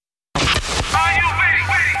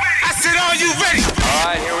you ready? All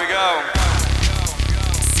right, here we go.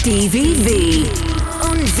 Stevie V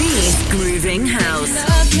on V's Grooving House.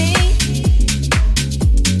 Love me,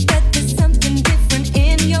 but there's something different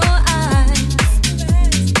in your eyes.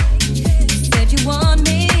 You said you want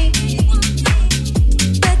me,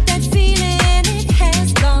 but that feeling it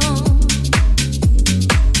has gone.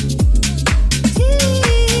 Tears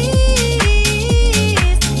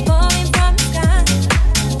falling from the sky.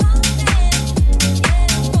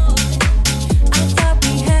 I thought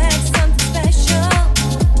we had something special,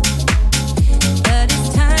 but it's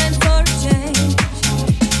time for a change.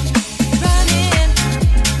 Running,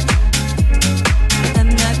 I'm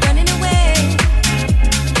not running away.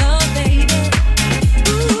 No, baby.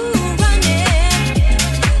 Ooh, running,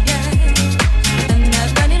 yeah. I'm not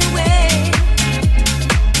running away.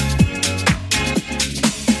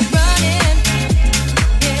 Running,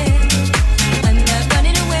 yeah. I'm not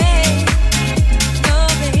running away. No,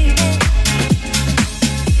 baby.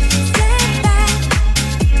 Step back,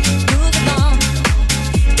 move along.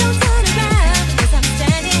 Don't turn around, 'cause I'm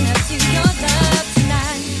standing up to your love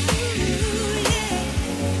tonight. Ooh, yeah.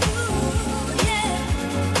 Ooh, yeah.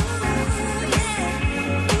 Ooh, yeah.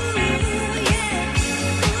 Ooh,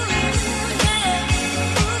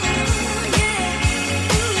 yeah.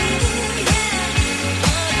 Ooh, yeah.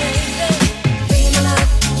 Free my love,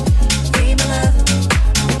 free my love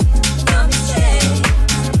from its chains.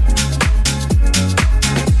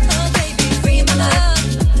 Oh, baby, free my love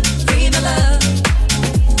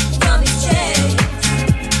from its chains.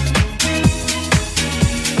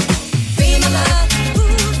 Free my love,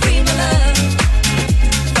 ooh, free my love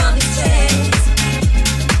from its chains.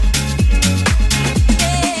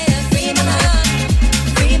 Yeah, free my love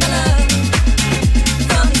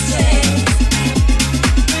from its chains.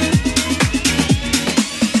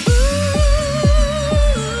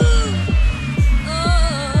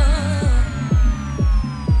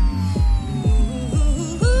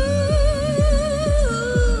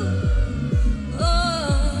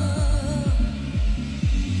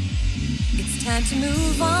 It's time to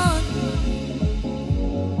move on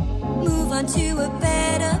to a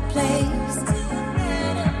better place.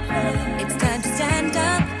 It's time to stand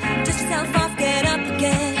up, dust yourself off, get up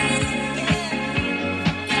again.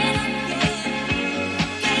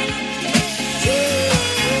 Dreaming,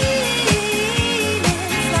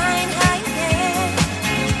 flying high again.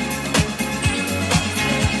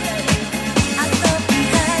 I thought we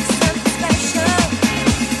had something special,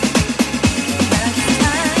 but it's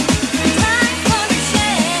time for a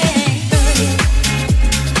change.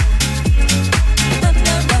 I'm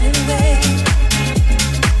not running away.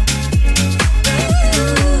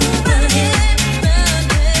 Ooh, running,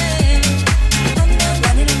 I'm not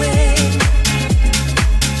running away.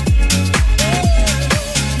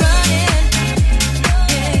 Running,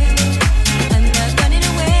 yeah, I'm not running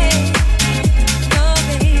away. No,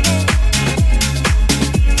 baby.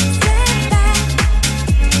 Step back,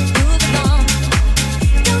 move along.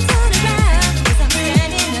 Don't turn around, 'cause I'm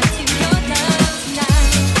standing up to your love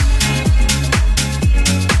tonight.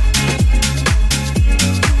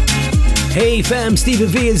 Hey fam, Stevie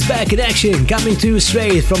V is back in action, coming to you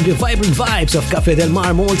straight from the vibrant vibes of Café Del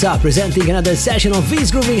Mar Malta, presenting another session of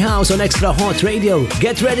V's Grooving House on Extra Hot Radio.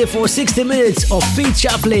 Get ready for 60 minutes of feet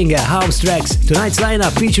shuffling house tracks. Tonight's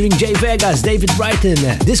lineup featuring Jay Vegas, David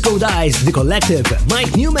Brighton, Disco Dice, The Collective,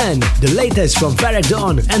 Mike Newman, the latest from Farrah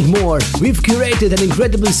Dawn, and more. We've curated an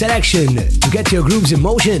incredible selection to get your grooves in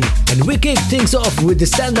motion, and we kick things off with the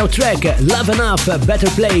standout track Love Enough, Better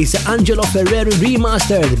Place, Angelo Ferreri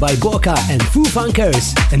remastered by Boca and Foo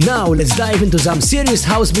Funkers. And now let's dive into some serious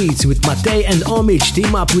house beats with Matei and Homage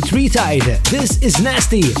team up with Retied. This is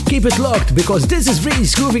nasty. Keep it locked because this is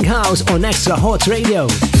V's Grooving House on Extra Hot Radio.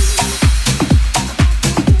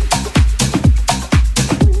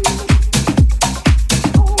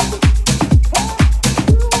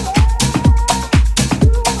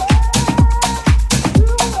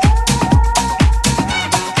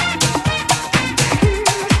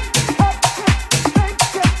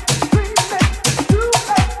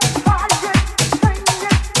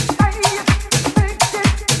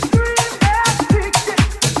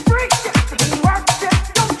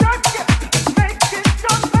 Don't touch it, make it,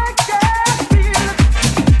 don't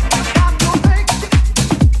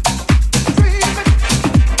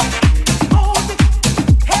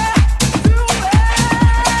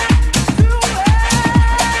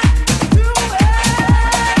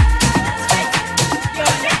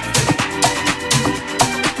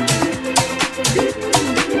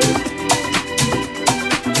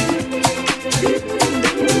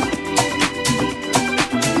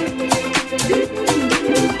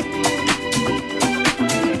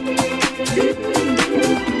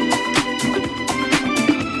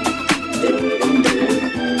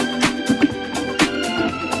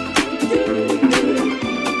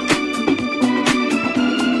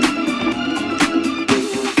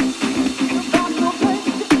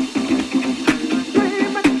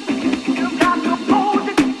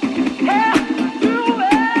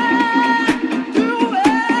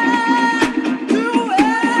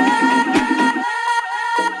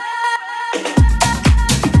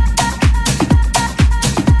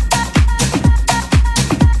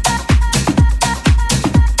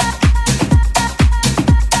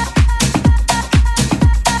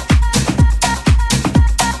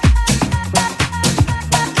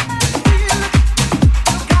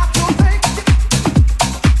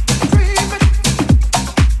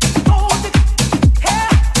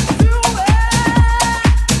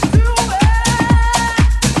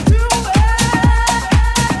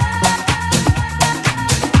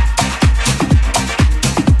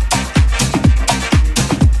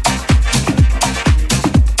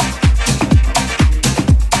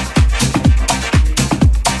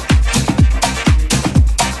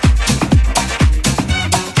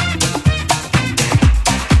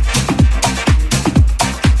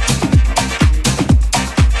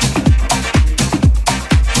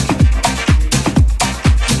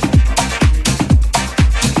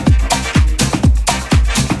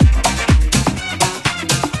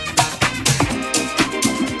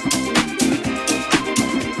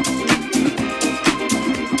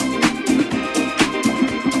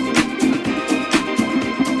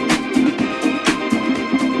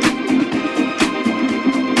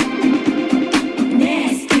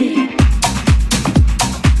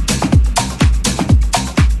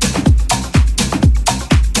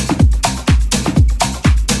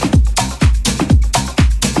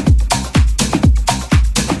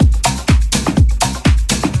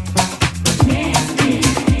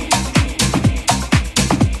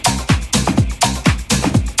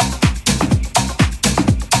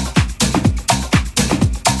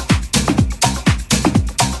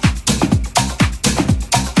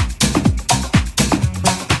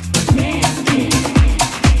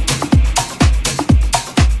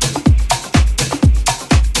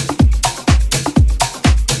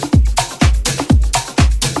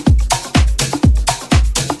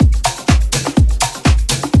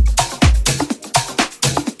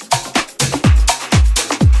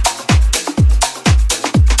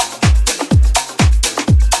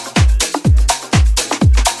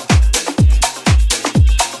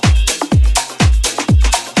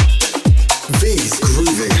V's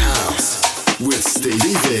Grooving House with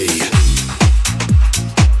Stevie V.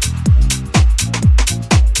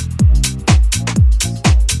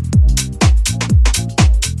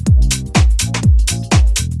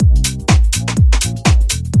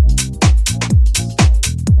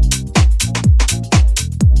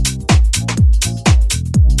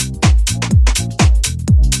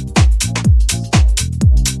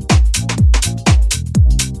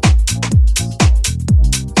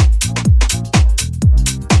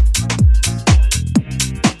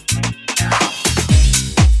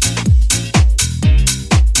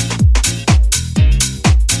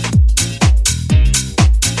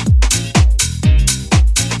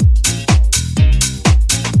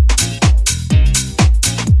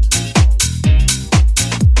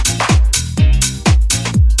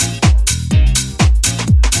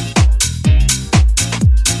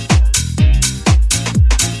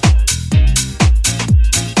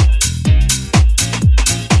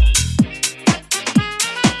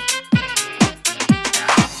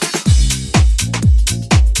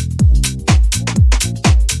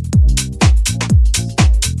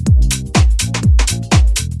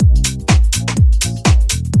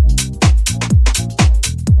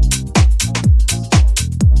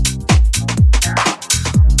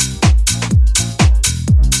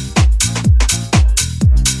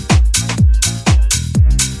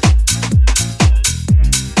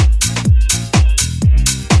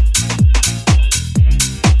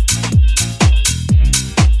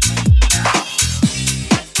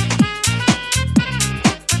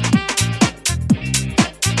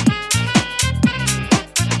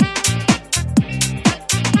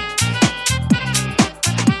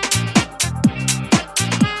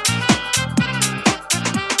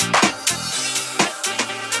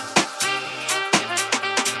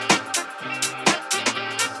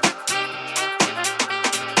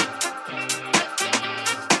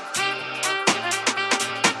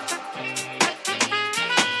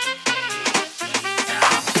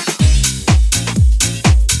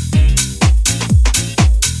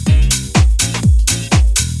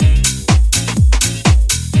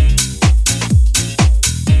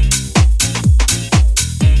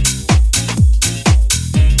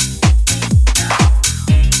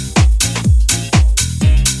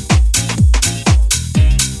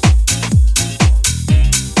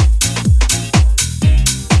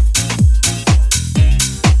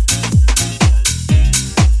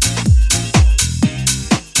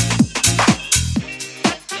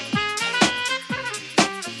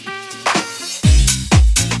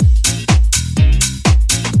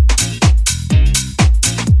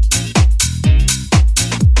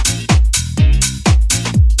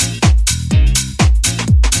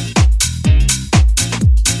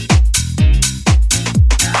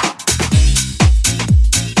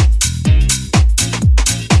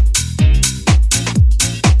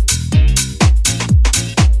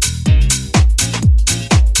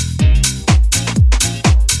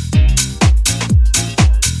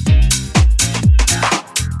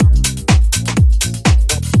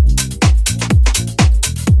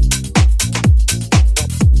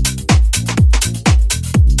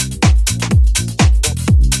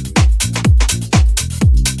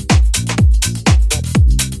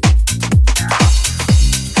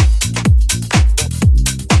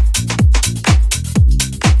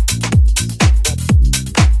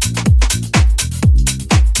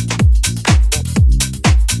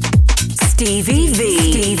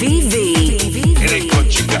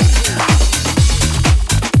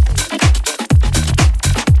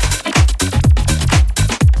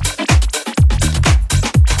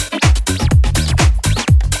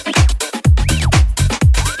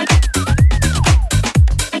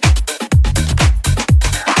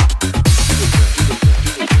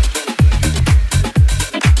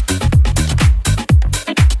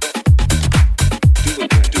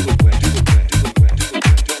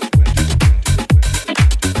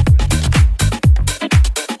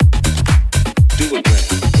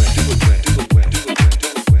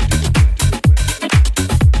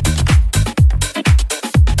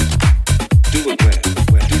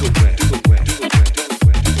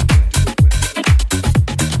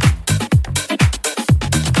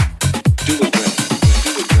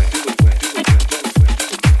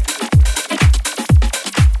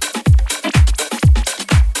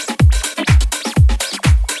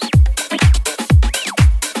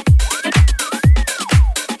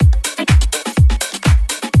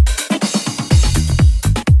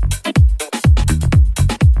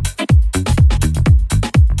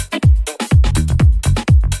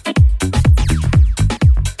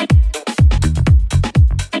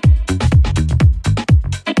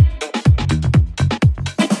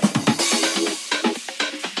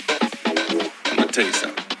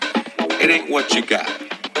 It ain't what you got.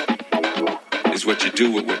 It's what you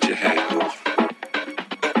do with what you have.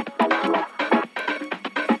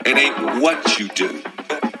 It ain't what you do.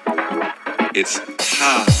 It's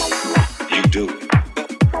how you do it.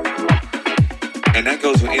 And that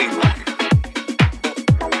goes for anybody.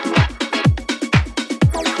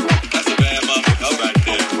 That's a bad motherfucker right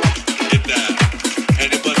there. Get down.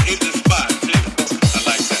 And it was in the spot too. I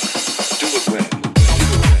like that. Do it well.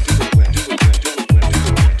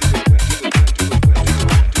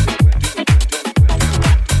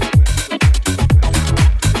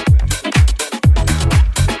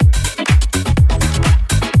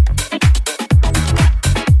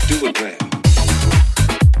 Do it well.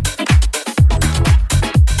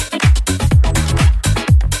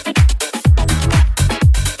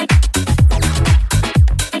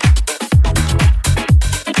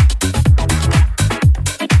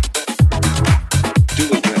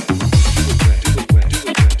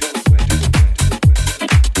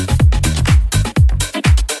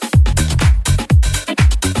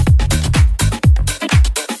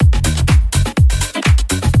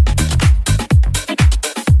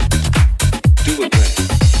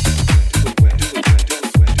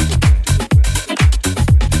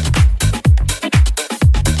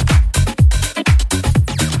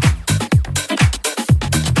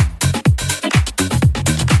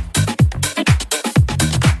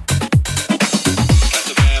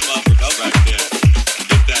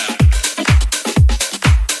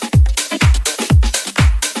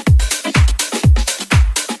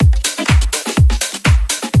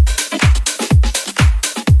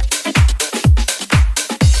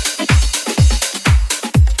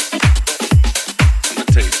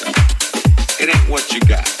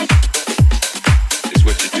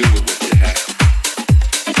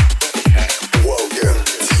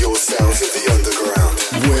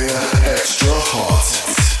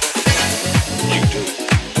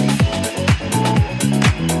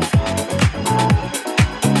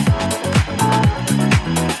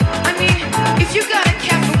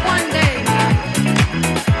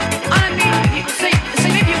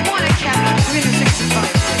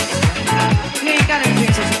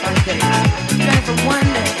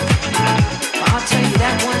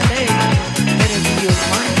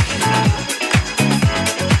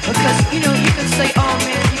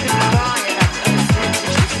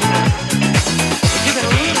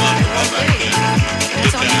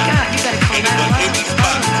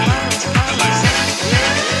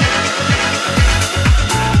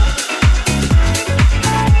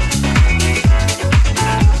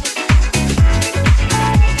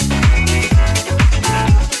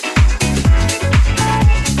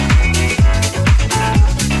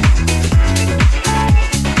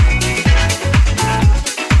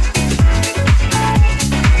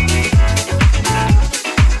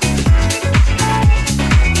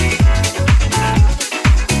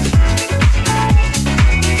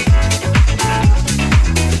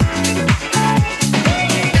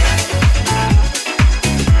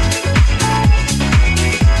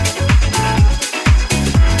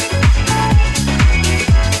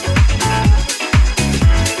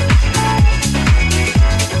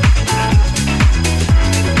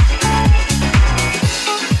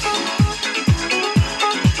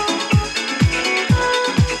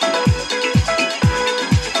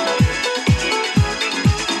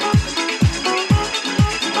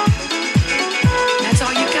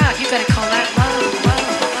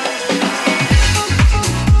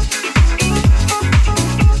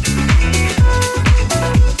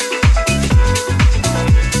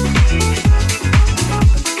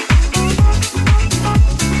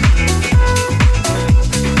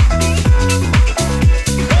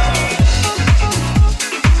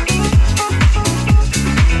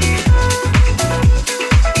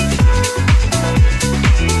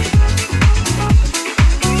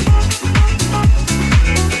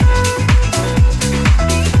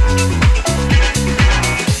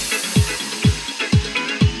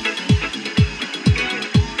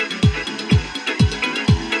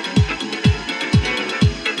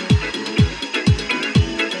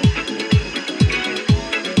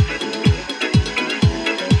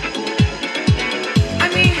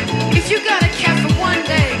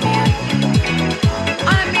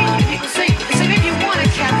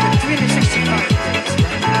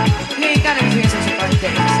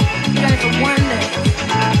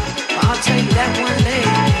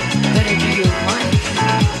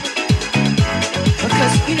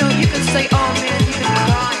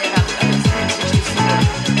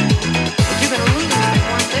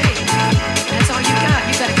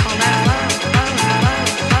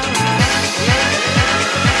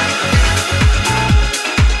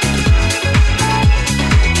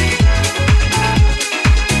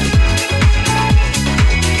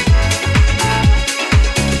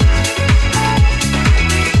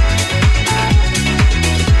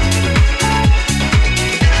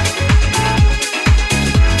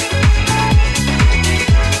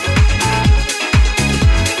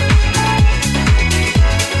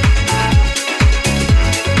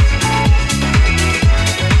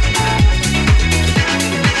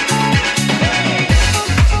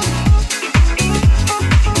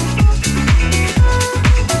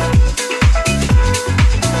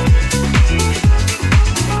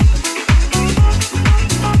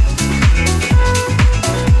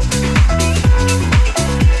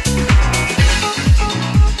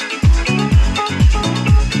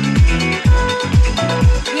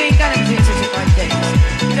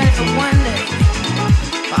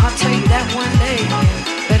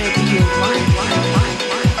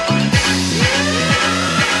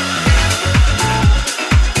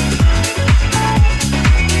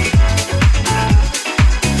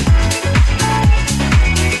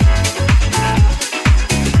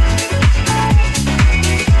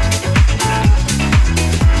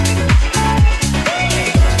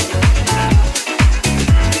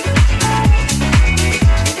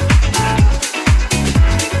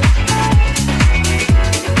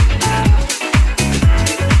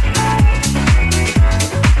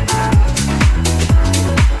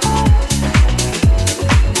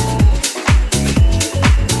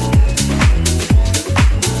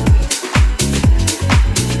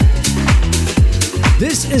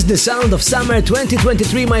 This is the sound of summer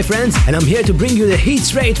 2023, my friends, and I'm here to bring you the heat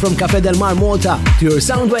straight from Café Del Mar Malta to your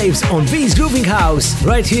sound waves on V's Grooving House,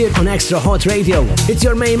 right here on Extra Hot Radio. It's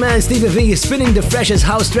your main man Stevie V spinning the freshest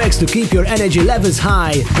house tracks to keep your energy levels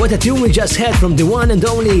high. What a tune we just had from the one and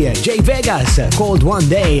only Jay Vegas, called One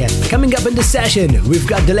Day. Coming up in the session, we've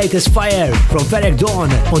got the latest fire from Ferreck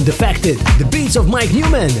Dawn on Defected, the beats of Mike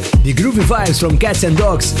Newman, the groovy vibes from Cats and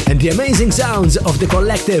Dogs, and the amazing sounds of The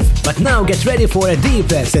Collective. But now get ready for a deep,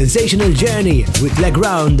 sensational journey with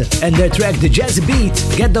Leground and their track The Jazzy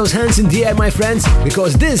Beat. Get those hands in the air, my friends,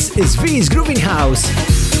 because this is V's Grooving House.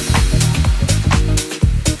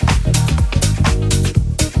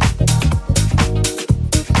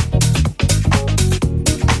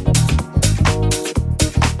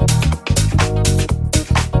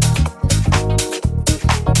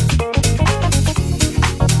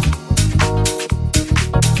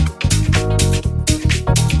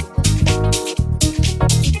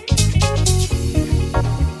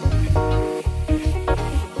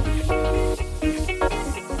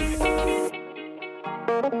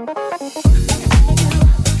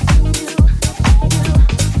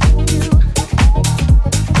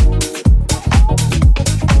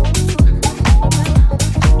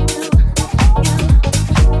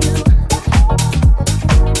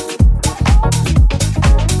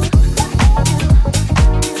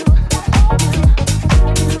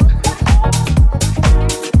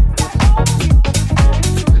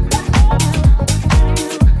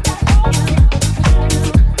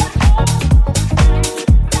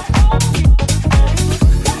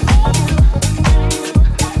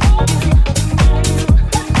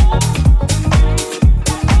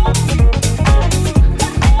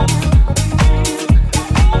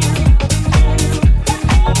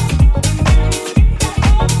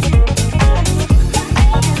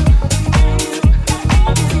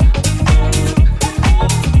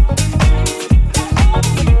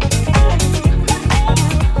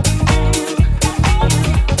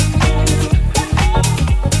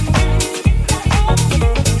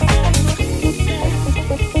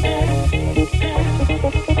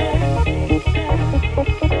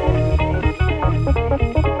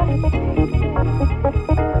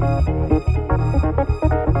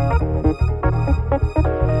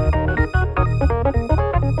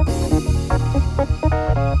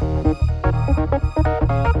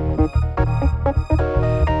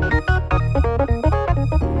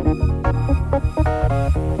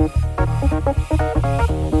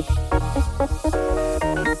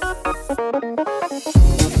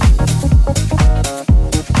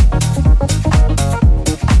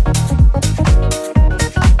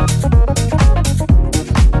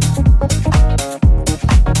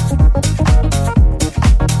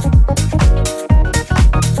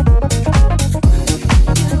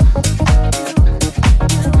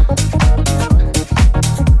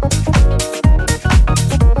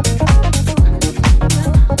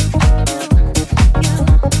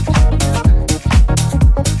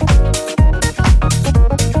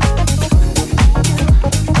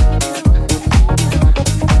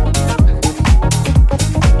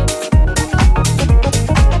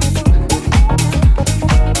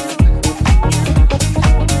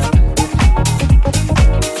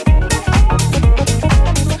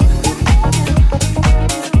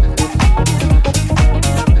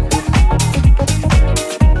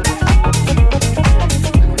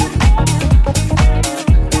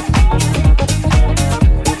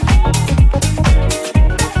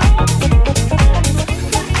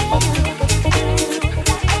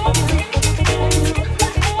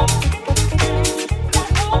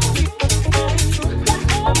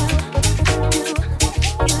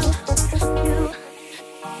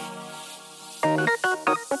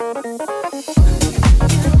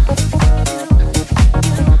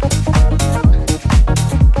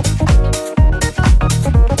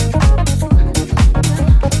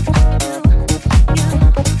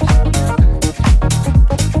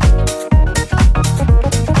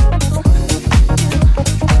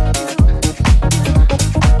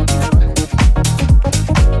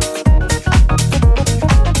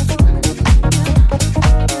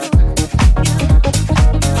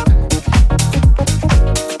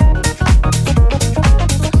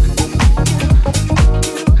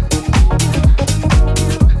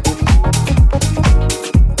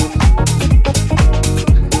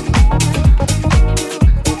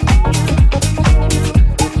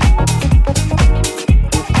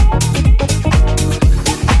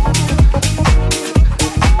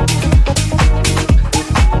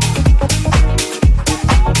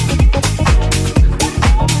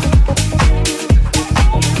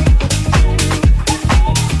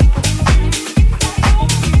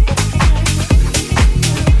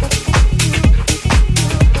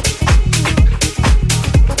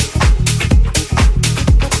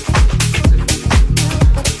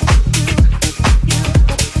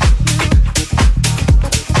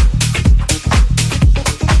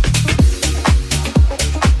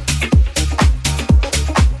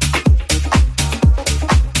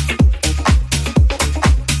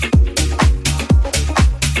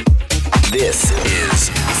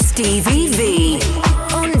 Stevie V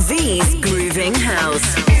on V's Grooving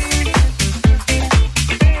House.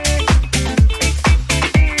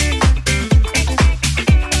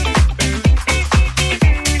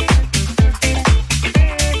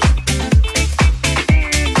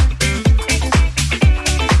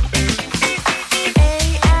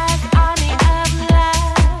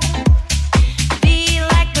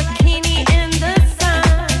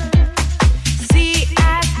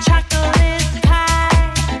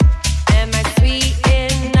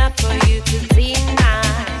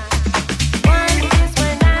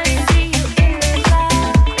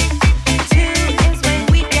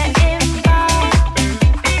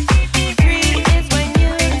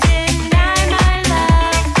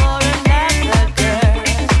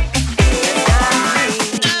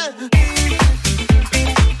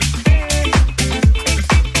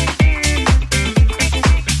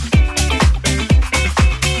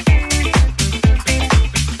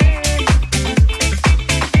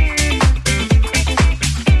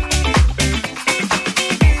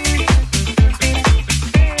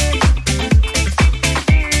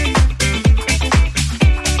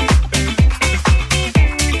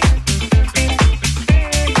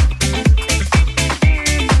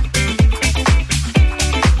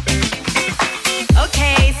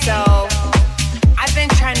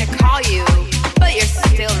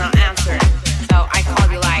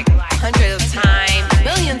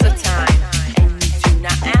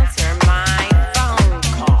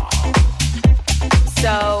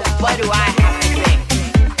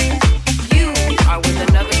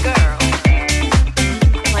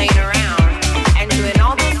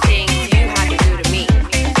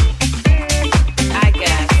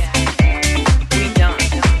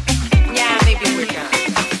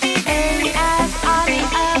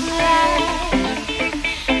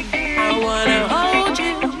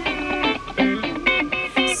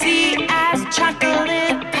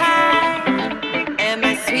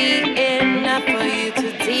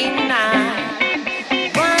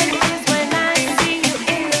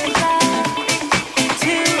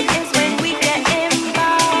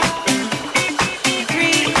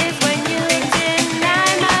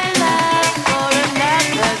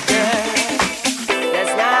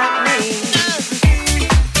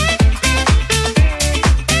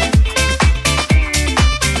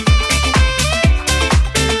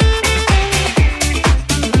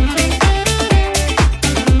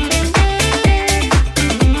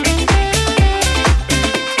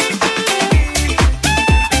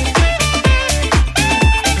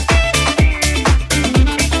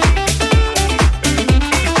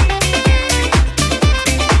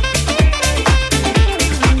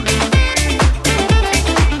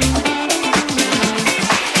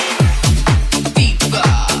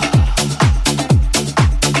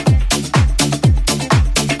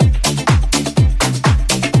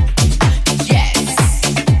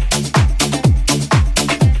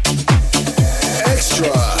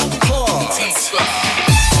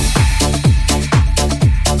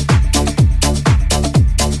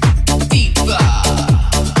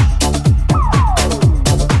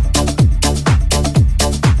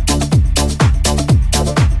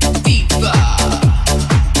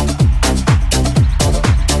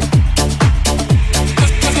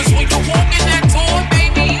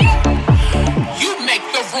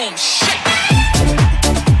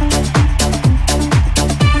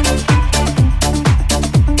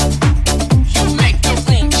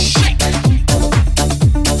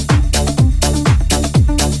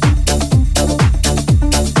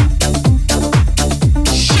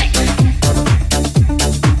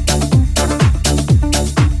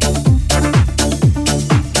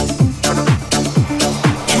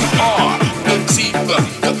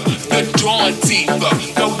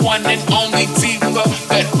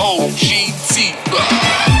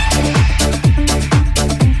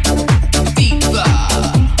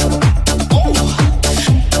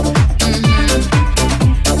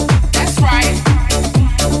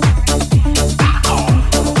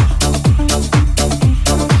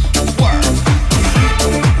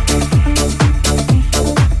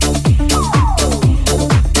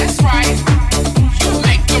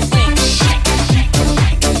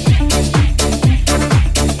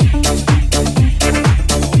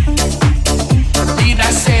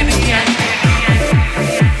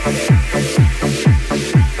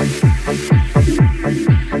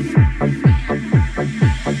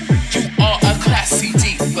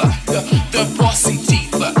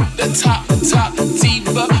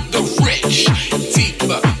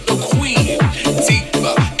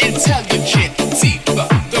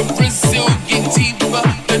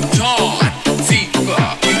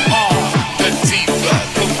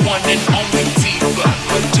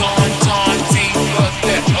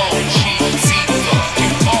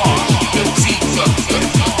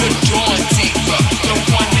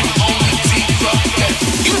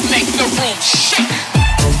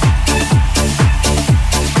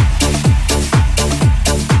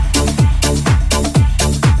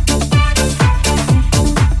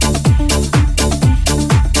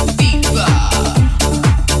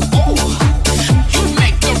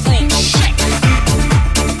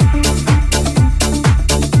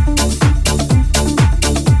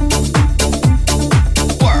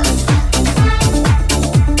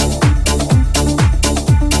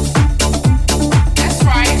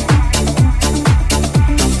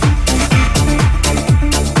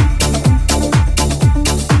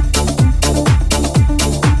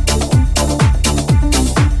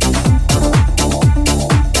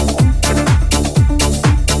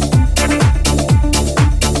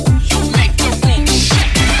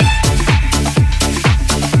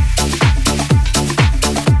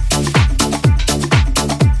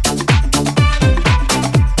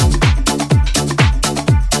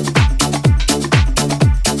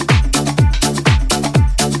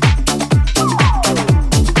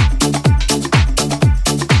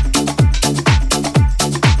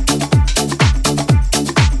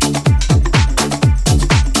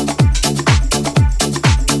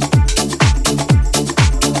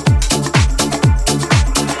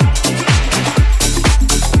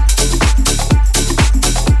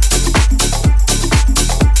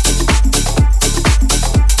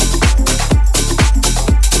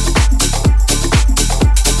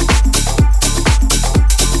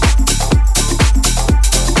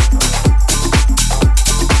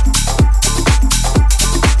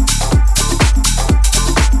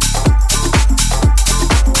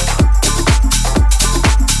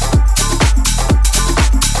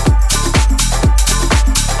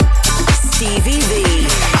 Stevie V.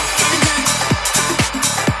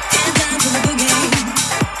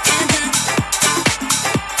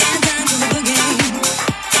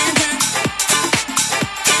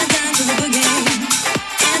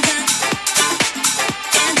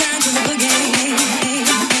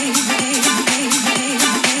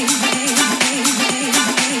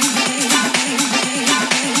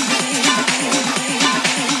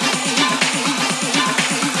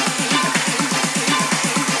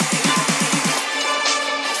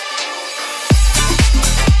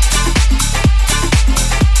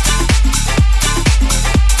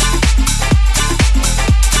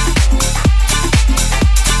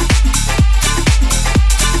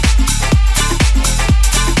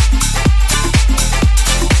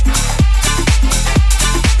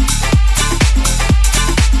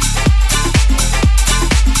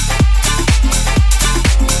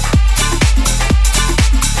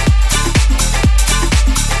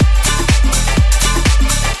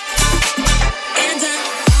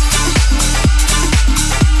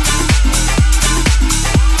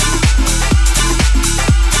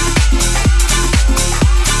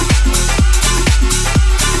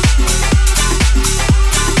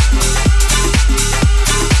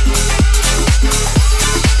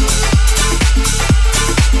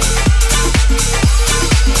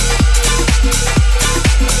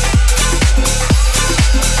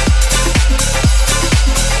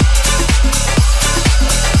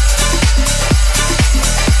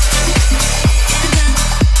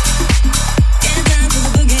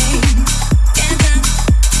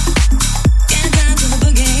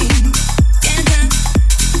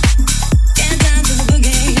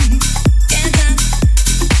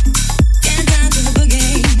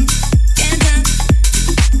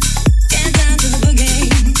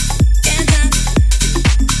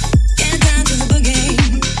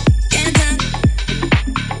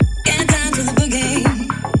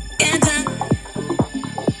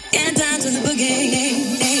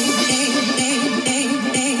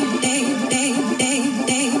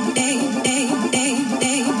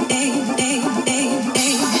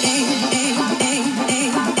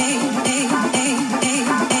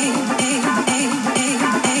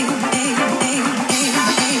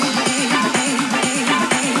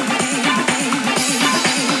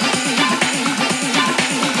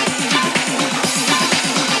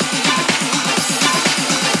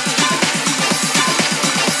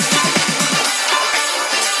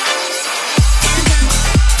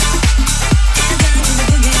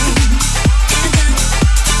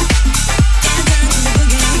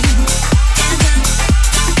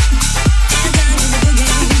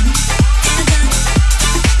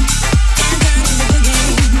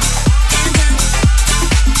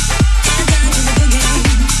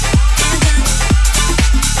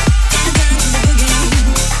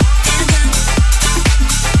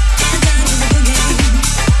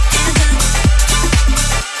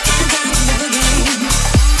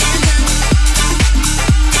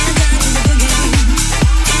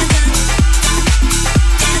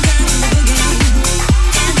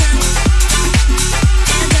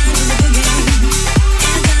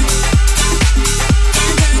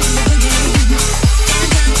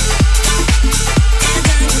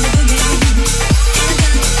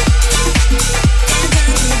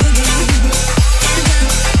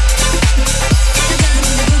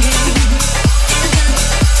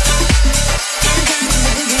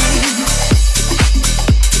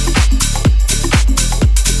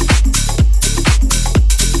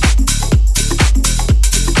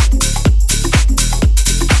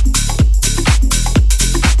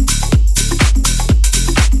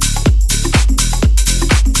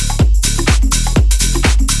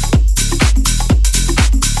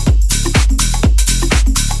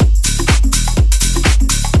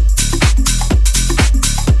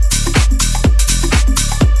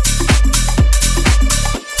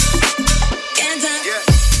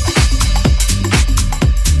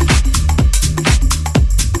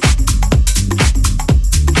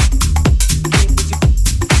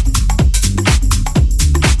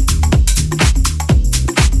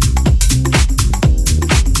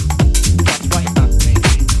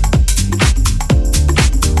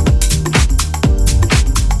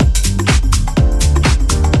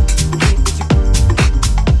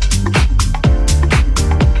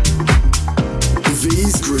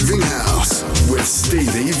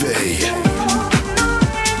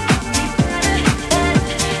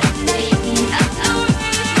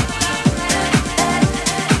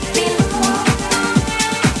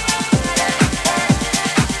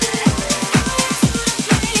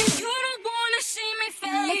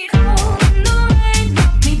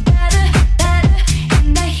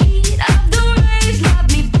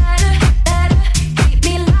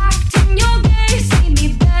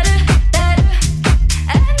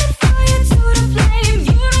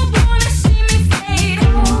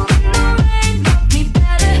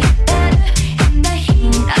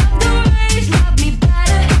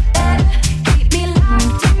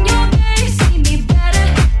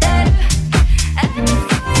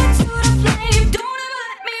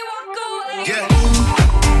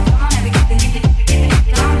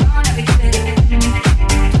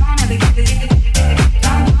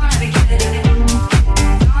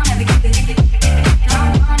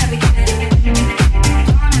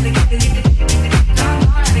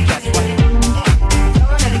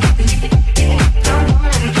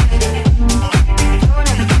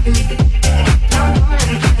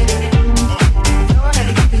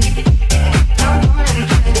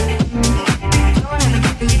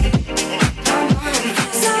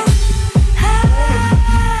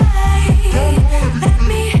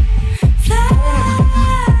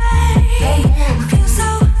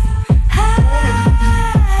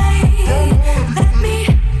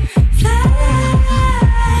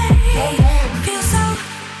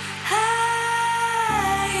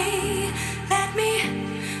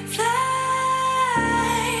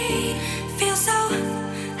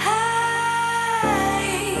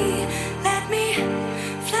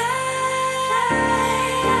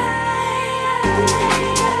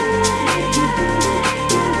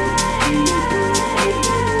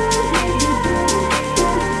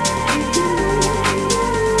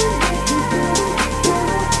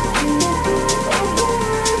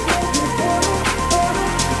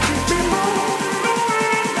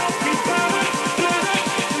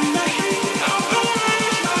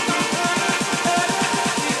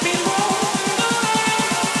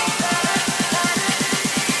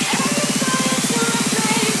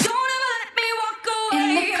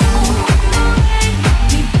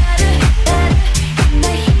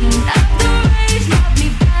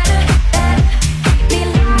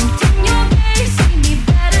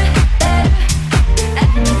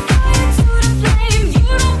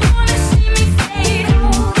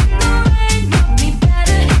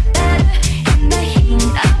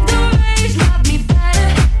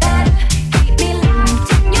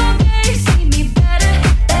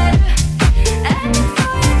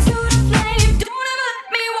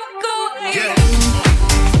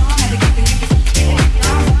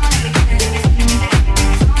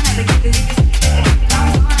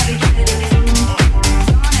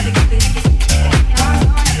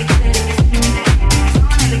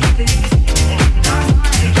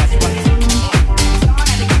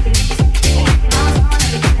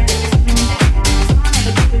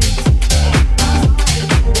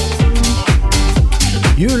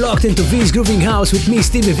 locked into V's Grooving House with me,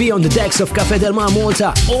 Stevie V, on the decks of Café Del Mar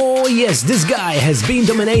Malta. Oh yes, this guy has been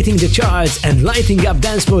dominating the charts and lighting up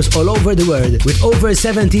dance floors all over the world. With over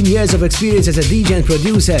 17 years of experience as a DJ and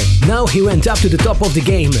producer, now he went up to the top of the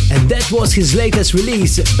game, and that was his latest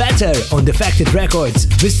release, Better, on Defected Records.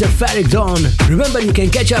 Mr. Farik Dawn. Remember, you can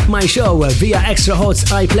catch up my show via Extra Hot's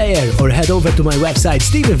iPlayer or head over to my website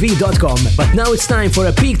steviev.com. But now it's time for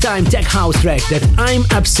a peak time tech house track that I'm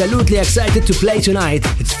absolutely excited to play tonight.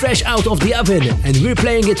 It's fresh out of the oven, and we're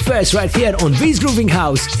playing it first right here on V's Grooving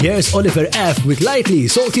House. Here's Oliver F. with Lightly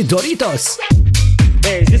Salty Doritos.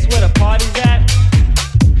 Hey, is this where the party's at?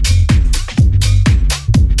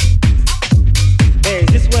 Hey,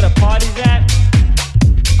 is this where the party's at?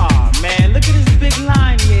 Aw, man, look at this big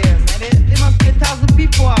line here, man. There must be 1,000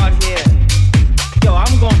 people out here. Yo,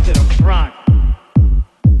 I'm going to the front.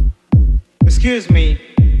 Excuse me.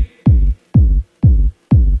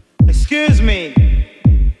 Excuse me.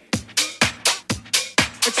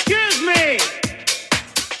 Excuse me.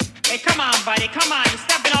 Hey, come on, buddy. Come on. You're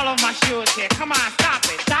stepping all over my shoes here. Come on, stop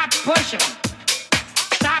it. Stop pushing.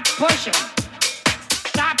 Stop pushing.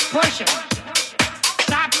 Stop pushing.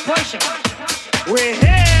 Stop pushing. We're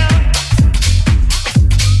here.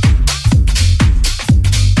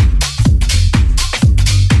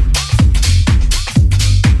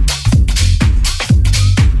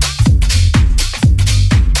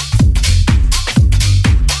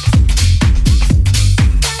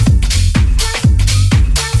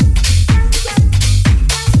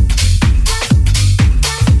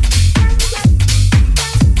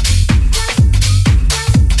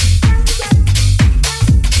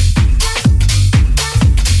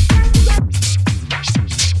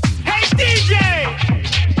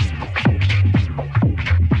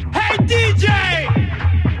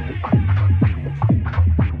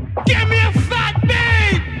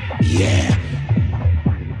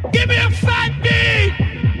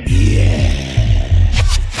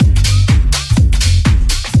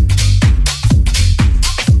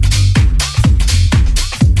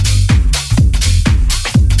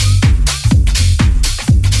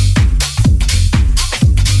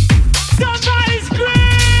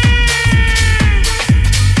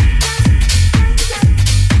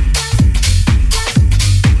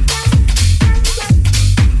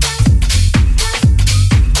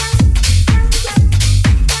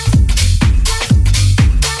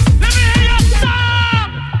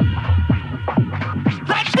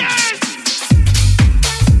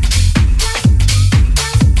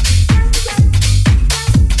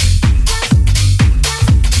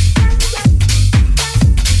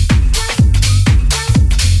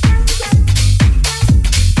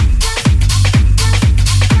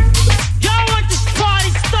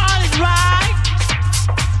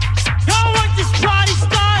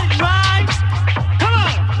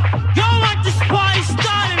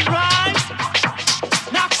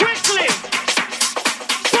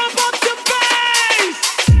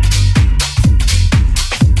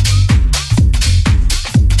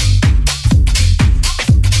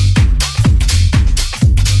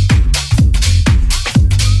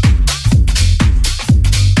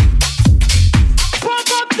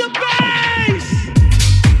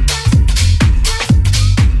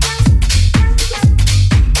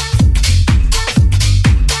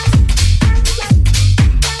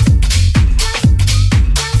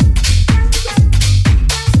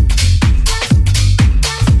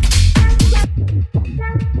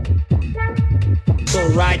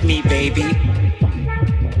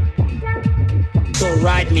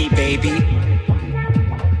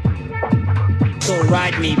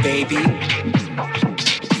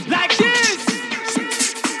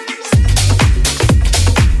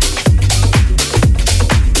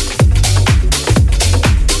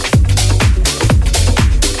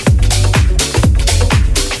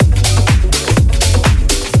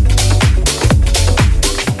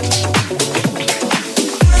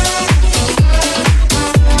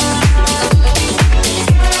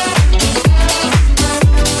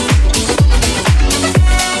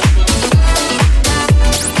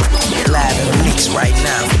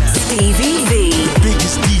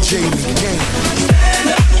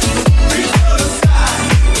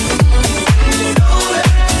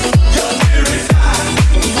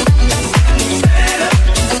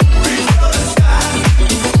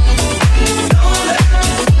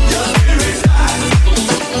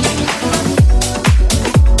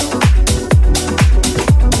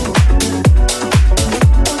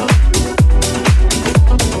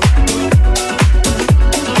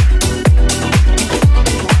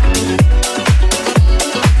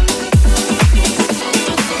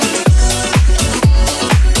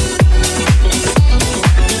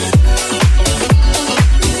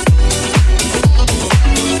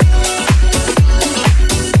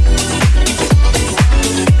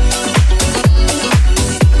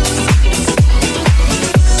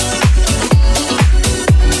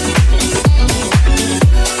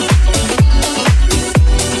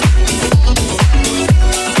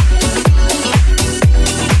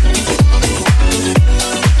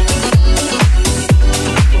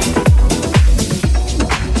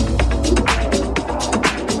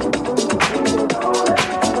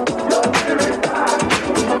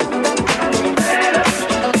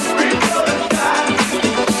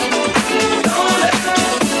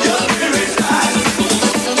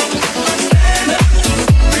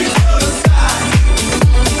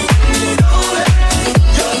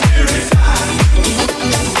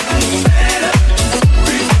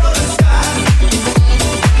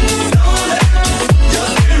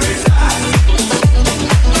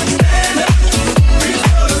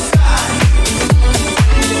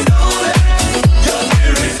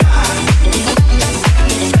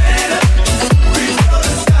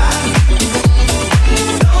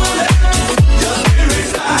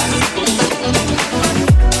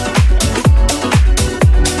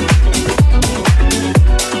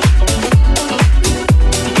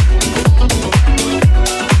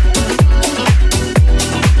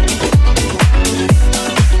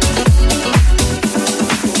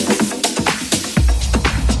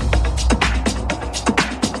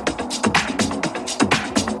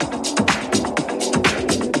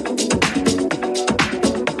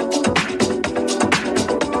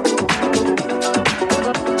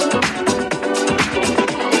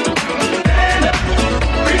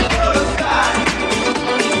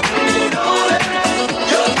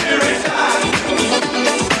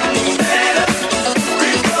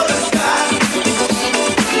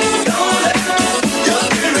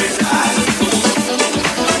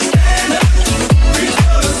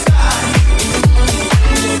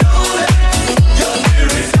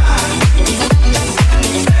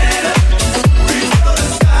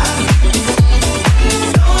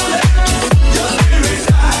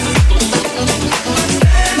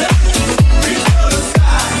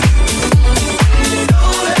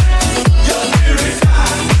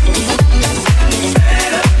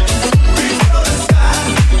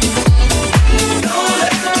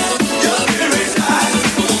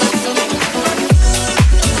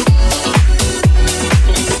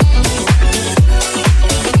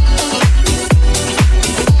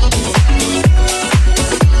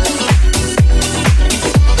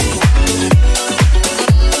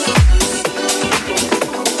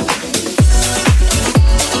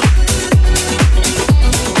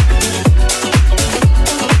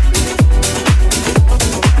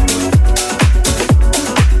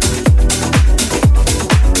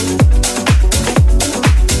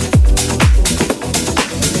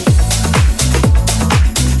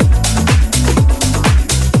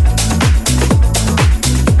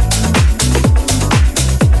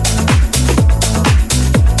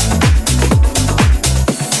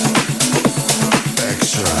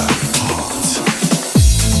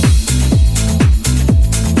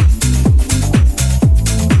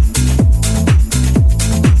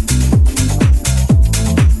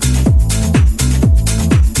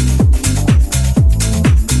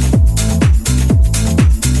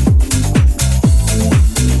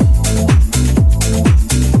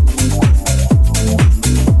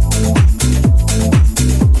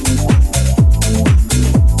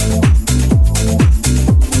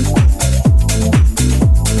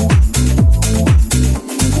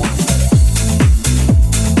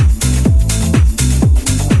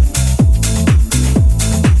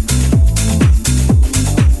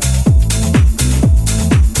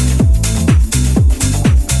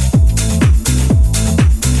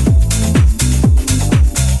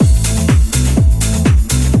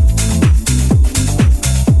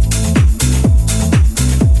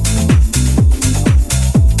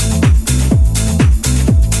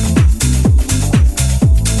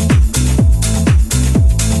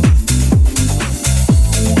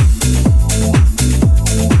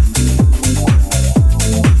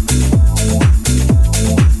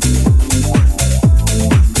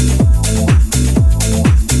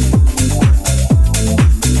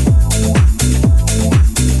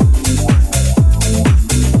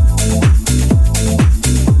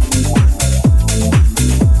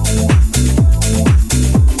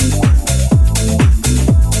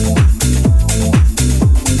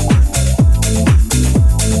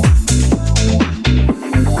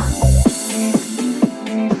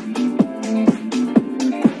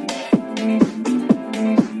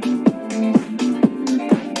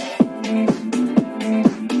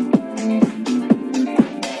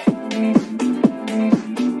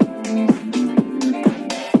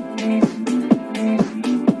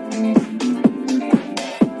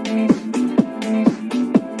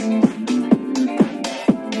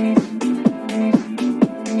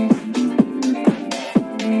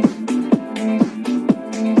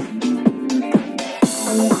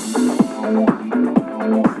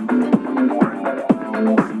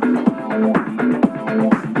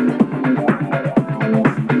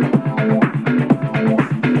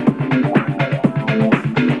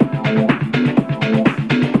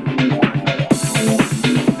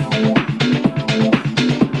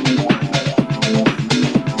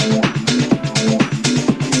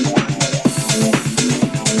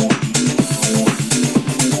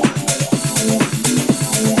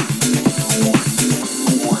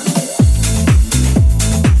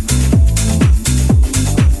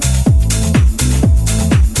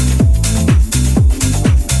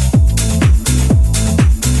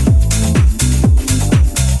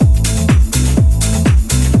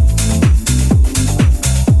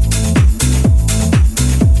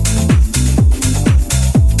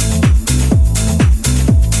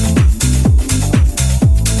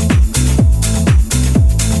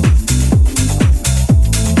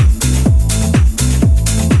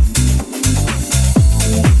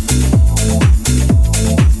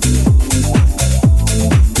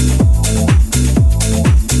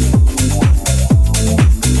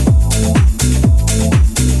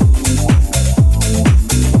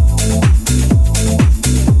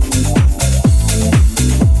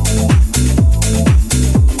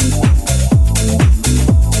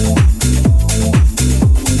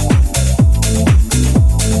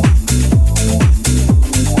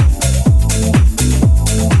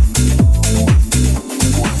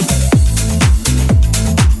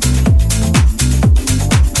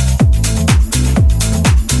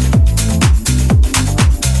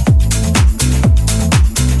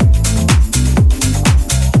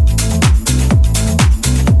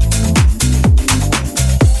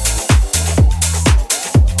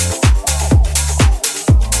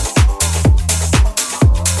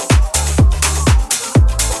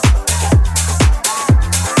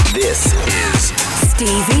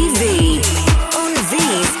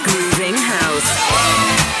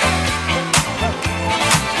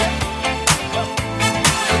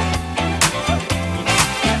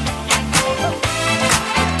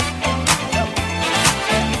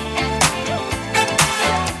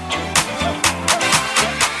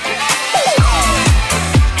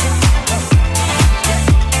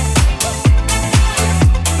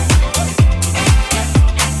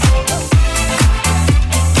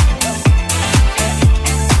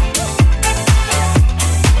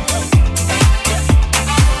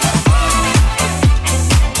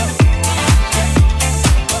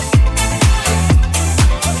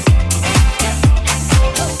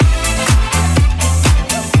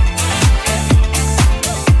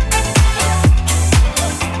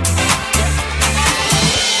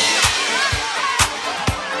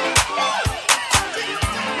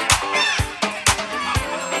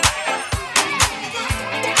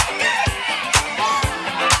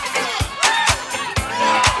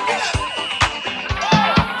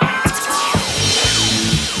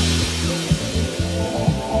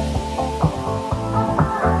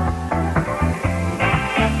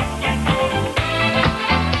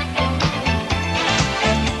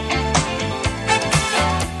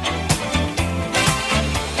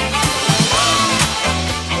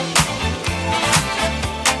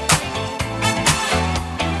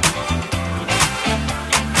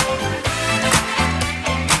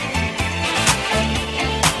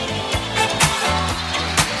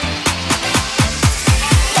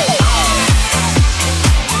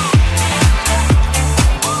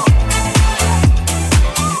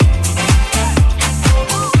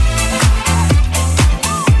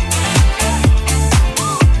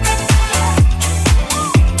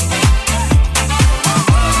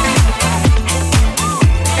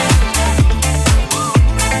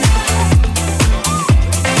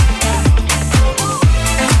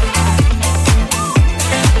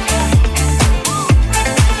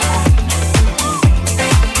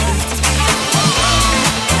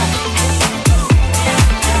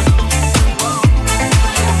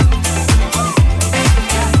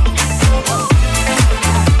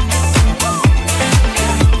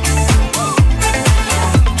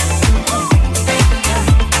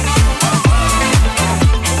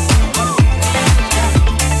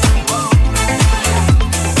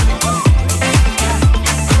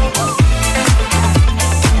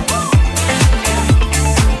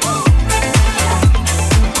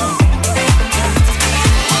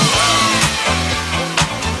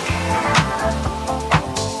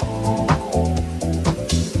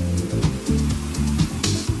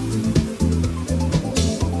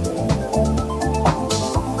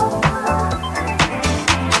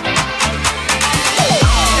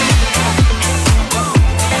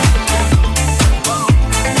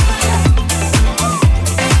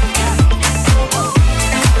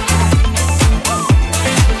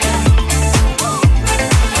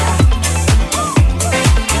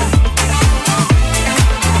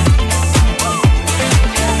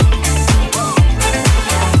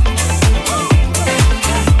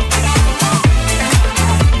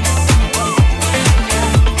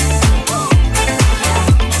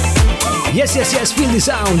 Yes, feel the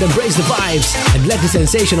sound, embrace the vibes, and let the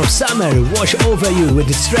sensation of summer wash over you with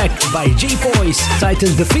this track by G-Boys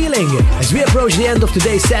titled The Feeling. As we approach the end of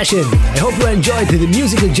today's session, I hope you enjoyed the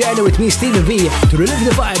musical journey with me, Stevie V. To relive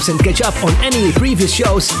the vibes and catch up on any previous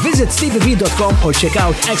shows, visit steviev.com or check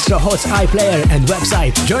out Extra Hot's iPlayer and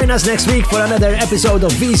website. Join us next week for another episode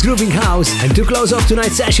of V's Grooving House. And to close off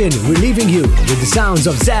tonight's session, we're leaving you with the sounds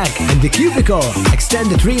of Zach and the Cubicle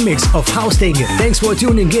extended remix of Housing. Thanks for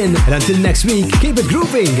tuning in, and until next week, keep it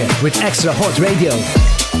grooving with Extra Hot Radio.